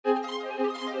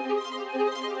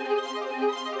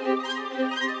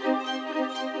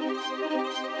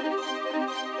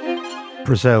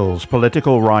Brazil's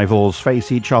political rivals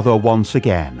face each other once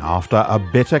again after a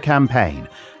bitter campaign.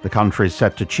 The country is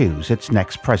set to choose its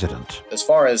next president. As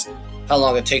far as how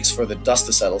long it takes for the dust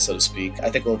to settle, so to speak, I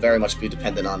think will very much be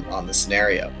dependent on the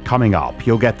scenario. Coming up,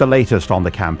 you'll get the latest on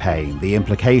the campaign, the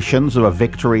implications of a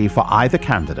victory for either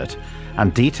candidate,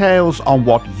 and details on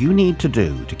what you need to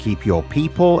do to keep your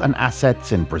people and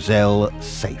assets in Brazil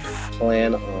safe.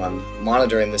 Plan on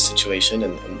monitoring this situation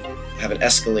and have an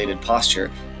escalated posture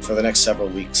for the next several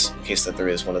weeks in case that there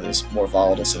is one of these more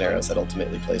volatile scenarios that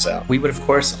ultimately plays out. We would, of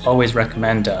course, always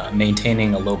recommend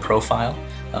maintaining a low profile,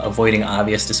 avoiding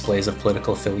obvious displays of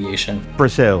political affiliation.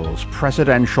 Brazil's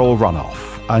presidential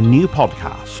runoff, a new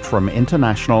podcast from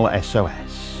International SOS.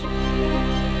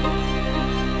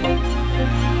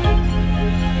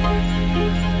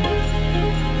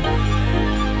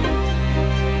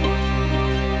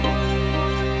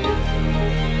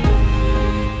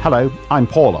 Hello, I'm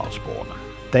Paul Osborne.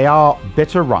 They are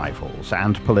bitter rivals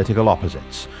and political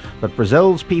opposites, but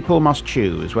Brazil's people must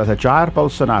choose whether Jair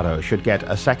Bolsonaro should get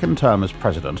a second term as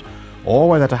president or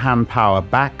whether to hand power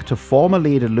back to former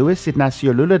leader Luiz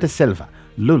Inácio Lula da Silva,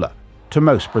 Lula, to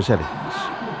most Brazilians.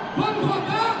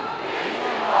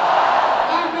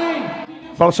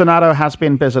 Bolsonaro has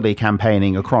been busily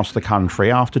campaigning across the country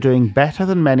after doing better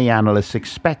than many analysts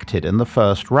expected in the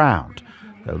first round,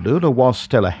 though Lula was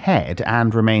still ahead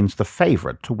and remains the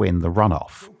favourite to win the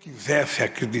runoff.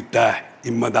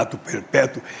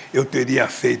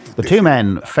 The two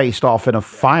men faced off in a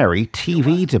fiery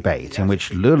TV debate in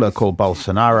which Lula called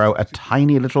Bolsonaro a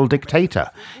tiny little dictator,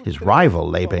 his rival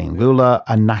labelling Lula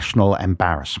a national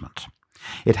embarrassment.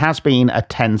 It has been a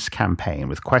tense campaign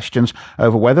with questions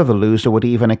over whether the loser would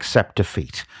even accept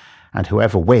defeat. And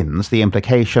whoever wins, the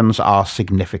implications are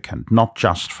significant, not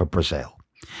just for Brazil.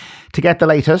 To get the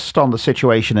latest on the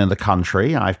situation in the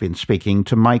country, I've been speaking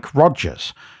to Mike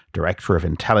Rogers, Director of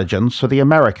Intelligence for the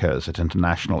Americas at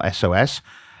International SOS,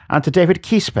 and to David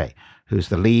Quispe, who's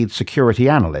the lead security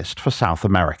analyst for South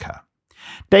America.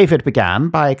 David began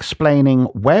by explaining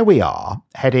where we are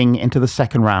heading into the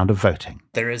second round of voting.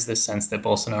 There is this sense that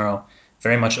Bolsonaro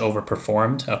very much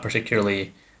overperformed,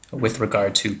 particularly with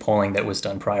regard to polling that was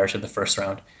done prior to the first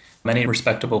round. Many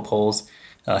respectable polls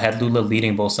had Lula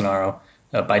leading Bolsonaro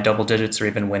by double digits or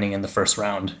even winning in the first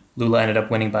round. Lula ended up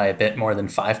winning by a bit more than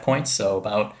 5 points, so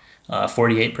about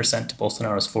 48% to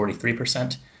Bolsonaro's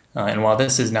 43%. And while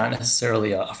this is not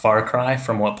necessarily a far cry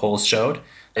from what polls showed,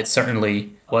 it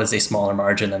certainly was a smaller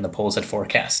margin than the polls had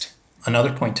forecast.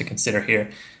 Another point to consider here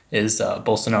is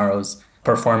Bolsonaro's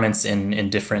performance in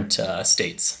different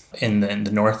states. In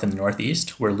the north and the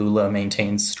northeast, where Lula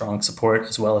maintains strong support,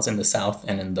 as well as in the south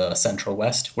and in the central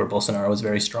west, where Bolsonaro was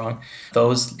very strong.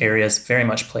 Those areas very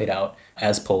much played out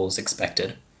as polls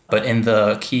expected. But in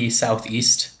the key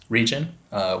southeast region,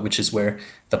 which is where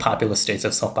the populous states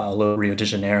of São Paulo, Rio de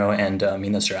Janeiro, and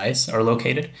Minas Gerais are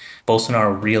located,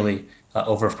 Bolsonaro really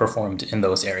overperformed in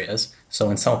those areas. So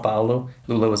in São Paulo,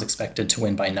 Lula was expected to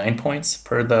win by 9 points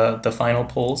per the final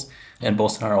polls, and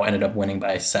Bolsonaro ended up winning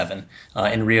by 7.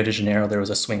 In Rio de Janeiro, there was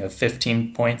a swing of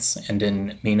 15 points, and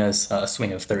in Minas, a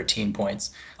swing of 13 points,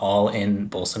 all in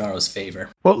Bolsonaro's favor.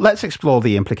 Well, let's explore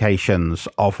the implications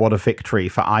of what a victory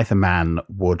for either man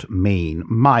would mean.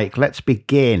 Mike, let's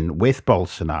begin with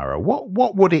Bolsonaro.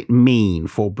 What would it mean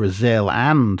for Brazil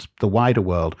and the wider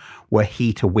world were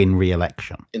he to win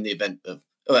re-election? In the event of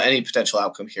any potential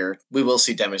outcome here, we will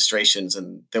see demonstrations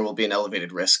and there will be an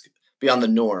elevated risk beyond the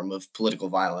norm of political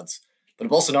violence. But a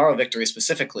Bolsonaro victory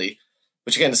specifically,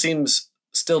 which again seems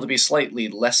still to be slightly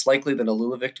less likely than a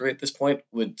Lula victory at this point,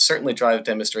 would certainly drive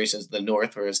demonstrations in the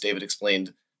north, where, as David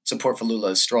explained, support for Lula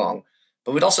is strong.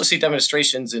 But we'd also see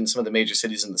demonstrations in some of the major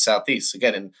cities in the southeast,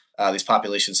 again in these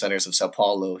population centers of São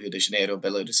Paulo, Rio de Janeiro,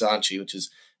 Belo Horizonte, which is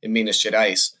in Minas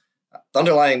Gerais. The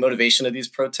underlying motivation of these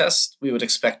protests, we would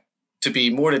expect to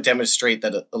be more to demonstrate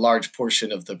that a large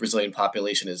portion of the Brazilian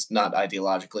population is not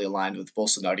ideologically aligned with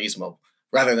Bolsonarismo,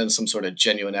 rather than some sort of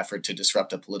genuine effort to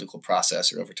disrupt a political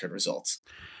process or overturn results.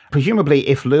 Presumably,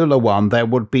 if Lula won, there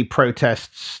would be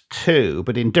protests too,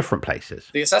 but in different places.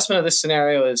 The assessment of this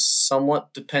scenario is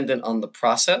somewhat dependent on the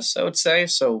process, I would say.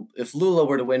 So if Lula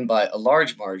were to win by a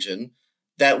large margin,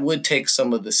 that would take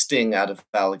some of the sting out of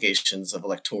allegations of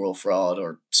electoral fraud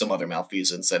or some other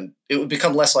malfeasance, and it would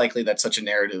become less likely that such a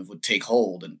narrative would take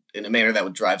hold in a manner that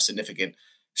would drive significant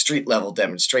street-level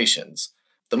demonstrations.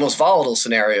 The most volatile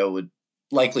scenario would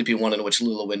likely be one in which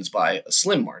Lula wins by a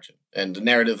slim margin, and a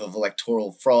narrative of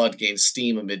electoral fraud gains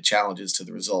steam amid challenges to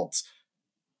the results.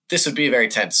 This would be a very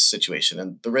tense situation,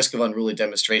 and the risk of unruly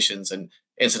demonstrations and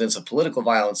incidents of political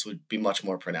violence would be much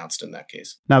more pronounced in that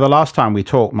case. Now, the last time we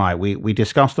talked, Mike, we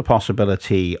discussed the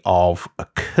possibility of a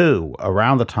coup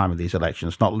around the time of these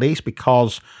elections, not least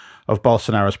because of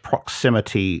Bolsonaro's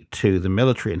proximity to the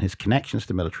military and his connections to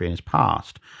the military in his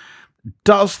past.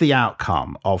 Does the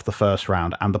outcome of the first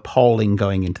round and the polling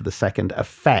going into the second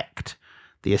affect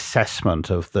the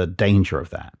assessment of the danger of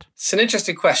that? It's an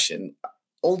interesting question.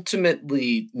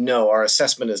 Ultimately, no, our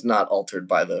assessment is not altered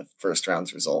by the first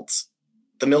round's results.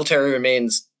 The military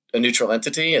remains a neutral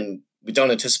entity, and we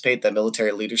don't anticipate that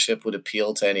military leadership would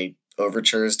appeal to any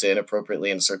overtures to inappropriately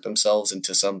insert themselves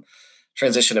into some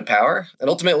transition of power. And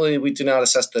ultimately, we do not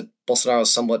assess that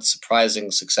Bolsonaro's somewhat surprising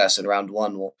success in round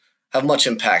one will have much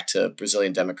impact to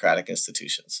Brazilian democratic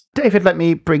institutions. David, let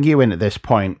me bring you in at this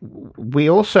point. We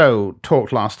also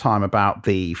talked last time about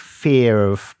the fear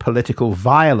of political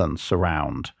violence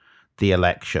around the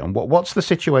election. What's the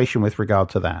situation with regard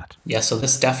to that? Yeah, so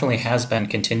this definitely has been,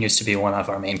 continues to be one of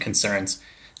our main concerns.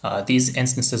 These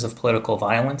instances of political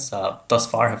violence thus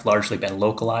far have largely been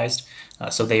localized.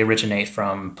 So they originate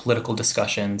from political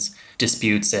discussions,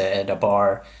 disputes at a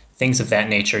bar, things of that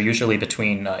nature, usually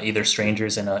between either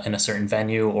strangers in a certain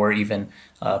venue or even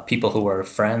people who are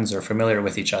friends or familiar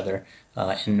with each other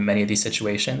in many of these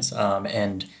situations.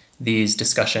 And these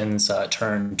discussions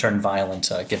turn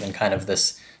violent given kind of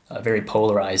this very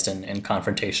polarized and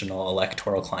confrontational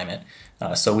electoral climate.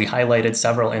 So we highlighted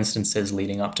several instances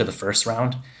leading up to the first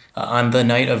round. On the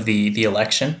night of the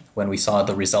election, when we saw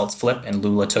the results flip and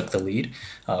Lula took the lead,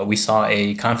 we saw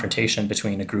a confrontation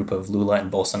between a group of Lula and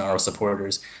Bolsonaro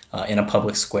supporters in a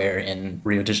public square in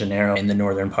Rio de Janeiro in the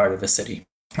northern part of the city.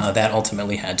 That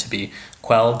ultimately had to be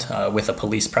quelled with a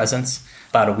police presence.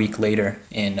 About a week later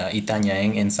in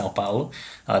Itanhaém in Sao Paulo,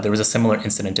 there was a similar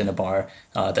incident in a bar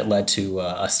that led to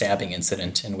a stabbing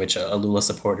incident in which a Lula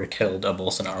supporter killed a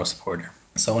Bolsonaro supporter.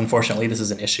 So unfortunately, this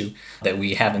is an issue that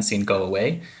we haven't seen go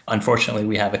away. Unfortunately,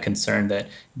 we have a concern that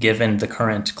given the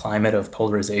current climate of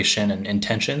polarization and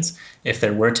tensions, if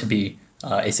there were to be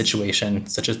a situation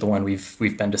such as the one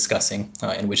we've been discussing,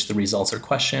 in which the results are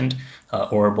questioned,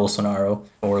 or Bolsonaro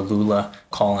or Lula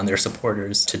call on their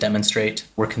supporters to demonstrate,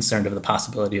 we're concerned of the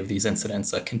possibility of these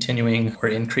incidents continuing or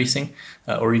increasing,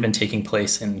 or even taking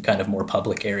place in kind of more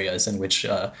public areas in which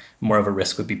more of a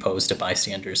risk would be posed to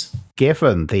bystanders.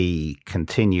 Given the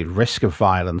continued risk of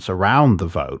violence around the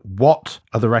vote, what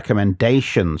are the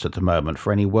recommendations at the moment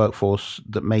for any workforce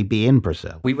that may be in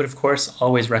Brazil? We would, of course,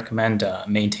 always recommend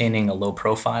maintaining a low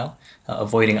profile,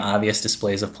 avoiding obvious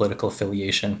displays of political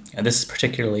affiliation. And this is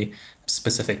particularly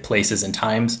specific places and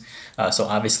times. So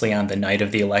obviously on the night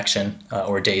of the election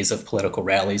or days of political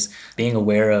rallies, being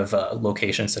aware of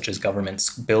locations such as government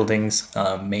buildings,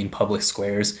 main public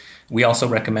squares. We also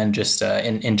recommend just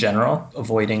in general,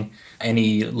 avoiding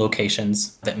any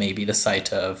locations that may be the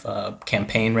site of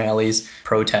campaign rallies,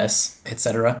 protests,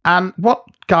 etc. And what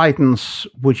guidance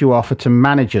would you offer to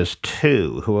managers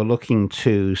too, who are looking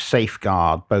to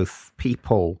safeguard both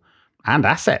people and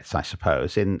assets, I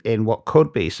suppose, in what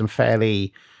could be some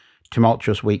fairly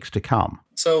tumultuous weeks to come?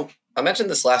 So I mentioned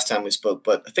this last time we spoke,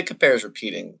 but I think it bears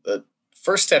repeating. The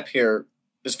first step here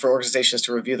is for organizations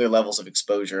to review their levels of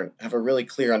exposure and have a really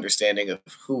clear understanding of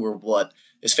who or what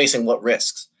is facing what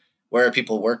risks. Where are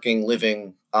people working,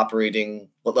 living, operating?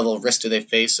 What level of risk do they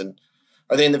face? And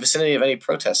are they in the vicinity of any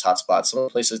protest hotspots? Some of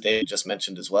the places David just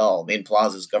mentioned as well, main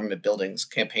plazas, government buildings,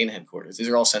 campaign headquarters. These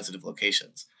are all sensitive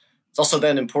locations. It's also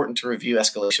then important to review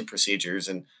escalation procedures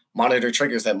and monitor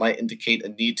triggers that might indicate a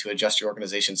need to adjust your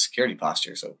organization's security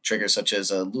posture. So triggers such as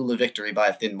a Lula victory by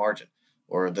a thin margin,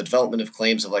 or the development of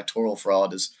claims of electoral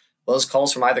fraud, as well as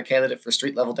calls from either candidate for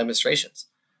street-level demonstrations.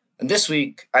 And this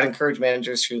week, I'd encourage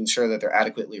managers to ensure that they're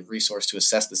adequately resourced to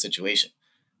assess the situation.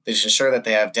 They should ensure that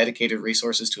they have dedicated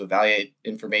resources to evaluate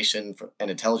information and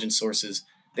intelligence sources.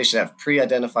 They should have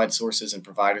pre-identified sources and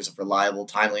providers of reliable,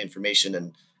 timely information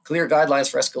and clear guidelines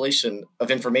for escalation of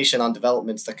information on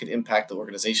developments that could impact the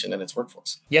organization and its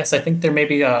workforce. Yes, I think there may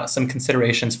be some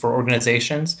considerations for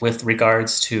organizations with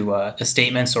regards to the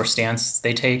statements or stance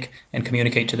they take and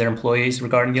communicate to their employees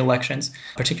regarding the elections,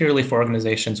 particularly for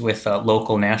organizations with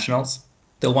local nationals.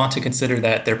 They'll want to consider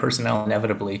that their personnel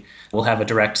inevitably will have a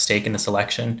direct stake in this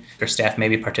election. Their staff may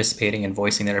be participating and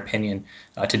voicing their opinion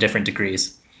to different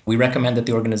degrees. We recommend that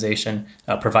the organization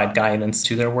provide guidance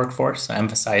to their workforce,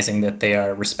 emphasizing that they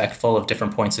are respectful of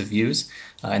different points of views,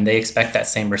 and they expect that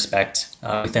same respect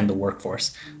within the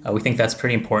workforce. We think that's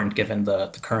pretty important given the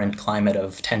current climate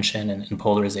of tension and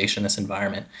polarization in this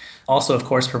environment. Also, of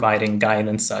course, providing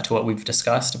guidance to what we've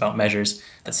discussed about measures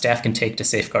that staff can take to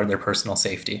safeguard their personal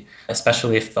safety,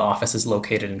 especially if the office is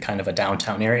located in kind of a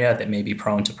downtown area that may be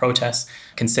prone to protests.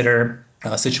 Consider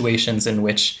situations in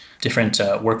which different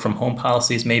work-from-home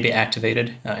policies may be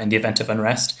activated in the event of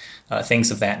unrest,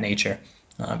 things of that nature.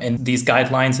 And these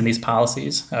guidelines and these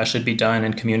policies should be done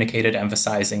and communicated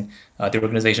emphasizing the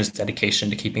organization's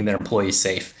dedication to keeping their employees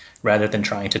safe, rather than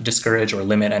trying to discourage or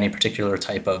limit any particular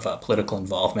type of political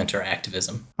involvement or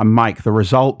activism. And Mike, the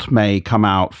result may come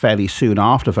out fairly soon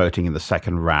after voting in the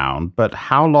second round, but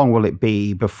how long will it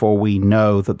be before we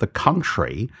know that the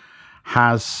country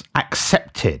has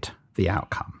accepted the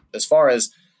outcome? As far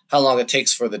as how long it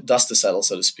takes for the dust to settle,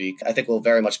 so to speak, I think will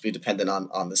very much be dependent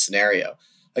on the scenario.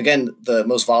 Again, the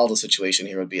most volatile situation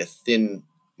here would be a thin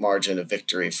margin of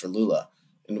victory for Lula,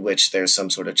 in which there's some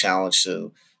sort of challenge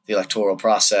to the electoral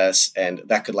process, and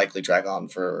that could likely drag on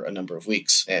for a number of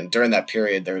weeks. And during that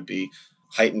period, there would be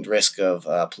heightened risk of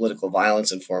political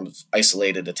violence in form of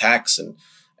isolated attacks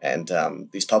and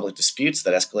these public disputes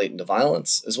that escalate into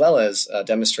violence, as well as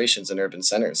demonstrations in urban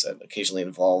centers that occasionally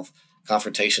involve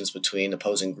confrontations between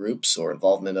opposing groups or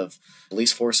involvement of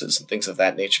police forces and things of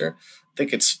that nature. I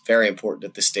think it's very important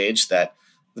at this stage that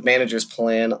the managers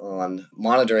plan on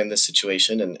monitoring this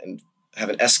situation and have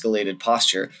an escalated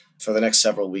posture for the next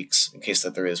several weeks in case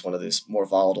that there is one of these more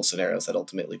volatile scenarios that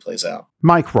ultimately plays out.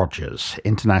 Mike Rogers,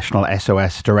 International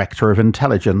SOS Director of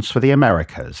Intelligence for the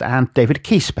Americas, and David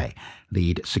Quispe,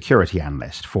 Lead Security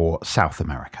Analyst for South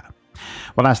America.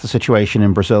 Well, as the situation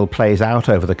in Brazil plays out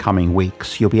over the coming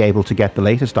weeks, you'll be able to get the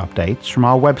latest updates from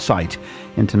our website,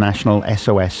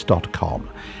 internationalsos.com.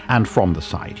 And from the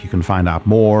site, you can find out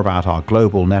more about our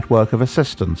global network of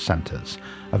assistance centres,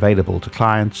 available to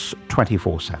clients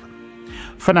 24/7.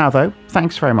 For now, though,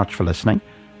 thanks very much for listening,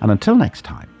 and until next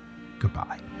time,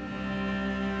 goodbye.